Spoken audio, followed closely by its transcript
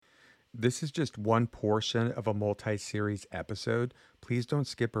This is just one portion of a multi series episode. Please don't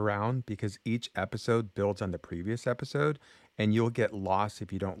skip around because each episode builds on the previous episode, and you'll get lost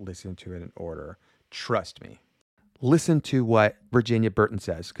if you don't listen to it in order. Trust me. Listen to what Virginia Burton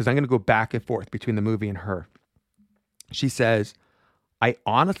says because I'm going to go back and forth between the movie and her. She says, I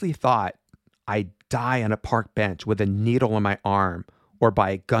honestly thought I'd die on a park bench with a needle in my arm or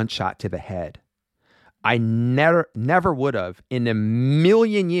by a gunshot to the head. I never would have in a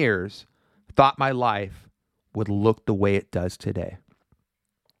million years thought my life would look the way it does today.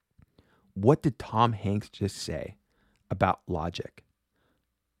 What did Tom Hanks just say about logic?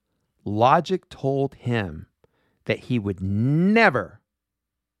 Logic told him that he would never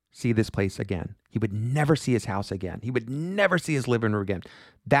see this place again. He would never see his house again. He would never see his living room again.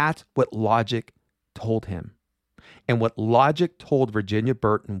 That's what logic told him. And what logic told Virginia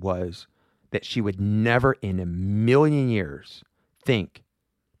Burton was that she would never in a million years think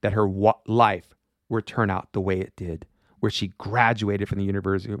that her life would turn out the way it did, where she graduated from the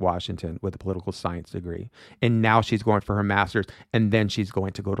University of Washington with a political science degree. And now she's going for her master's, and then she's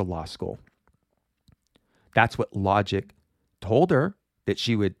going to go to law school. That's what logic told her, that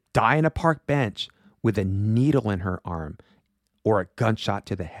she would die on a park bench with a needle in her arm or a gunshot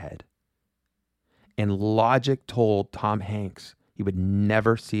to the head. And logic told Tom Hanks he would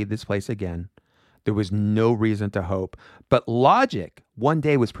never see this place again. There was no reason to hope. But logic one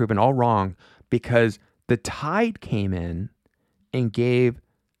day was proven all wrong because the tide came in and gave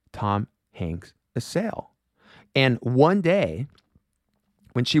Tom Hanks a sail. And one day,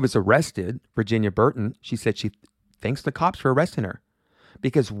 when she was arrested, Virginia Burton, she said she thanks the cops for arresting her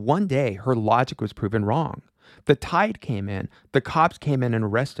because one day her logic was proven wrong. The tide came in, the cops came in and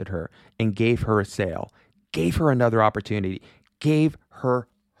arrested her and gave her a sail, gave her another opportunity, gave her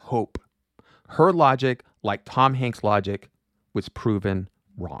hope. Her logic, like Tom Hanks' logic, was proven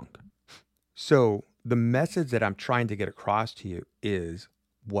wrong. So the message that I'm trying to get across to you is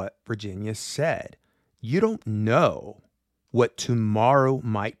what Virginia said. You don't know what tomorrow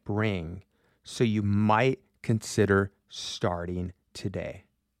might bring, so you might consider starting today.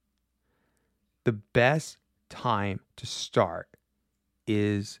 The best time to start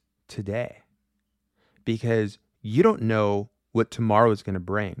is today because you don't know what tomorrow is going to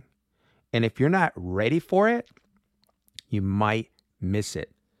bring. And if you're not ready for it, you might miss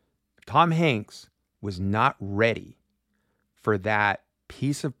it. Tom Hanks was not ready for that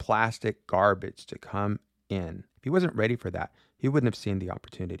piece of plastic garbage to come in. If he wasn't ready for that, he wouldn't have seen the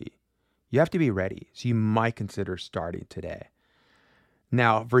opportunity. You have to be ready. So you might consider starting today.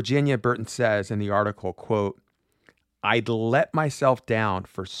 Now, Virginia Burton says in the article, quote, I'd let myself down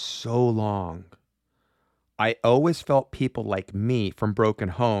for so long. I always felt people like me from broken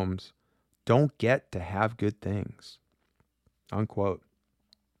homes don't get to have good things, unquote.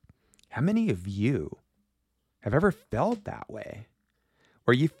 How many of you have ever felt that way?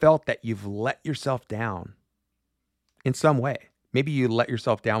 Or you felt that you've let yourself down in some way? Maybe you let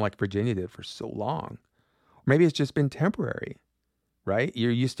yourself down like Virginia did for so long. Or maybe it's just been temporary, right? You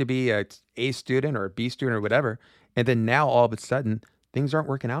used to be a A student or a B student or whatever. And then now all of a sudden, things aren't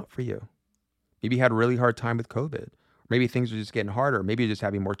working out for you. Maybe you had a really hard time with COVID. Maybe things are just getting harder. Maybe you're just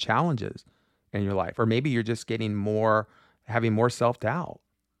having more challenges in your life. Or maybe you're just having more self-doubt.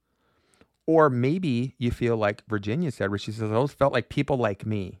 Or maybe you feel like Virginia said, where she says, I always felt like people like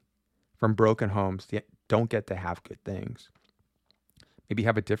me from broken homes don't get to have good things. Maybe you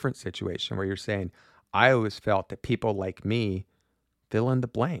have a different situation where you're saying, I always felt that people like me fill in the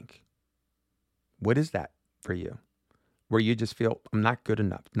blank. What is that for you? Where you just feel, I'm not good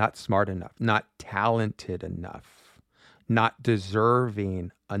enough, not smart enough, not talented enough, not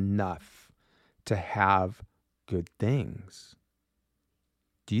deserving enough to have good things.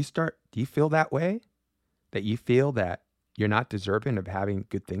 Do you feel that way? That you feel that you're not deserving of having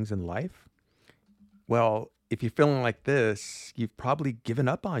good things in life? Well, if you're feeling like this, you've probably given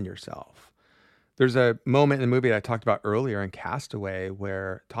up on yourself. There's a moment in the movie that I talked about earlier in Castaway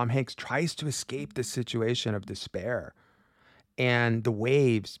where Tom Hanks tries to escape this situation of despair and the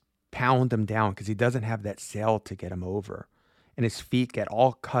waves pound him down because he doesn't have that sail to get him over. And his feet get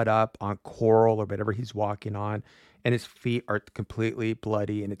all cut up on coral or whatever he's walking on. And his feet are completely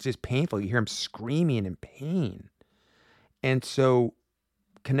bloody and it's just painful. You hear him screaming in pain. And so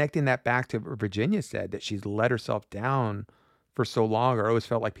connecting that back to what Virginia said, that she's let herself down for so long or always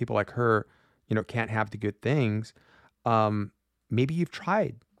felt like people like her, can't have the good things. Maybe you've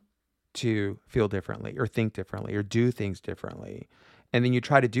tried to feel differently or think differently or do things differently. And then you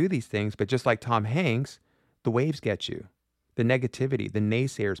try to do these things, but just like Tom Hanks, the waves get you. The negativity, the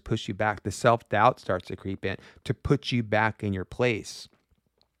naysayers push you back. The self-doubt starts to creep in to put you back in your place.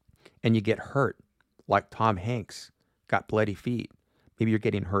 and you get hurt, like Tom Hanks got bloody feet. Maybe you're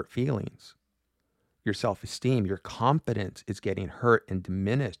getting hurt feelings. Your self-esteem, your confidence is getting hurt and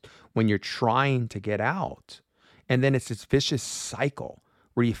diminished when you're trying to get out. And then it's this vicious cycle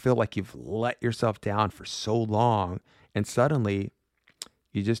where you feel like you've let yourself down for so long, and suddenly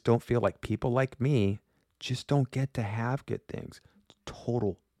you just don't feel like people like me just don't get to have good things.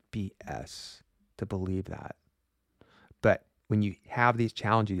 Total BS to believe that. But when you have these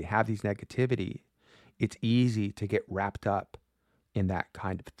challenges, you have these negativity, it's easy to get wrapped up in that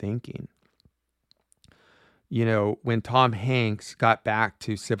kind of thinking. You know, when Tom Hanks got back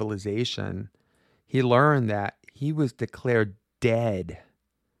to civilization, he learned that he was declared dead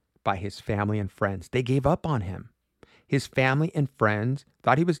by his family and friends. They gave up on him. His family and friends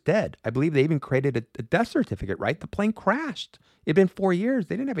thought he was dead. I believe they even created a death certificate, right? The plane crashed. It'd been 4 years.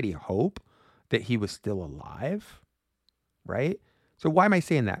 They didn't have any hope that he was still alive, right? So why am I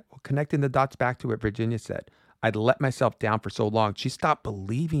saying that? Well, connecting the dots back to what Virginia said. I'd let myself down for so long. She stopped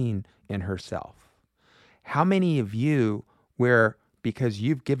believing in herself. How many of you, where because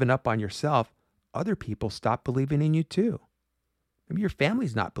you've given up on yourself, other people stop believing in you too? Maybe your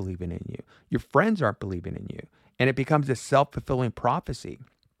family's not believing in you. Your friends aren't believing in you. And it becomes a self-fulfilling prophecy.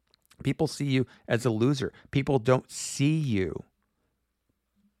 People see you as a loser. People don't see you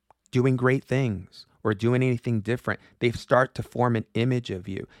doing great things or doing anything different. They start to form an image of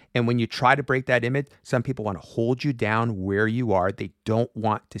you. And when you try to break that image, some people want to hold you down where you are. They don't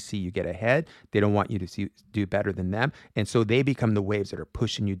want to see you get ahead. They don't want you to do better than them. And so they become the waves that are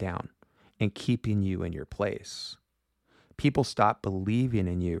pushing you down and keeping you in your place. People stop believing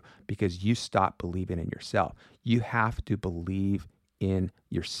in you because you stop believing in yourself. You have to believe in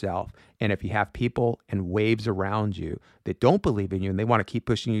yourself. And if you have people and waves around you that don't believe in you and they want to keep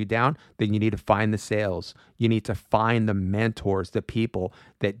pushing you down, then you need to find the sales. You need to find the mentors, the people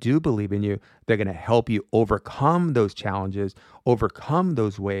that do believe in you. They're going to help you overcome those challenges, overcome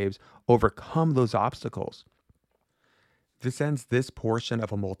those waves, overcome those obstacles. This ends this portion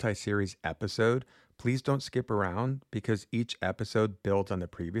of a multi-series episode. Please don't skip around because each episode builds on the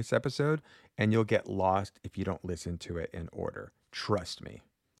previous episode and you'll get lost if you don't listen to it in order. Trust me.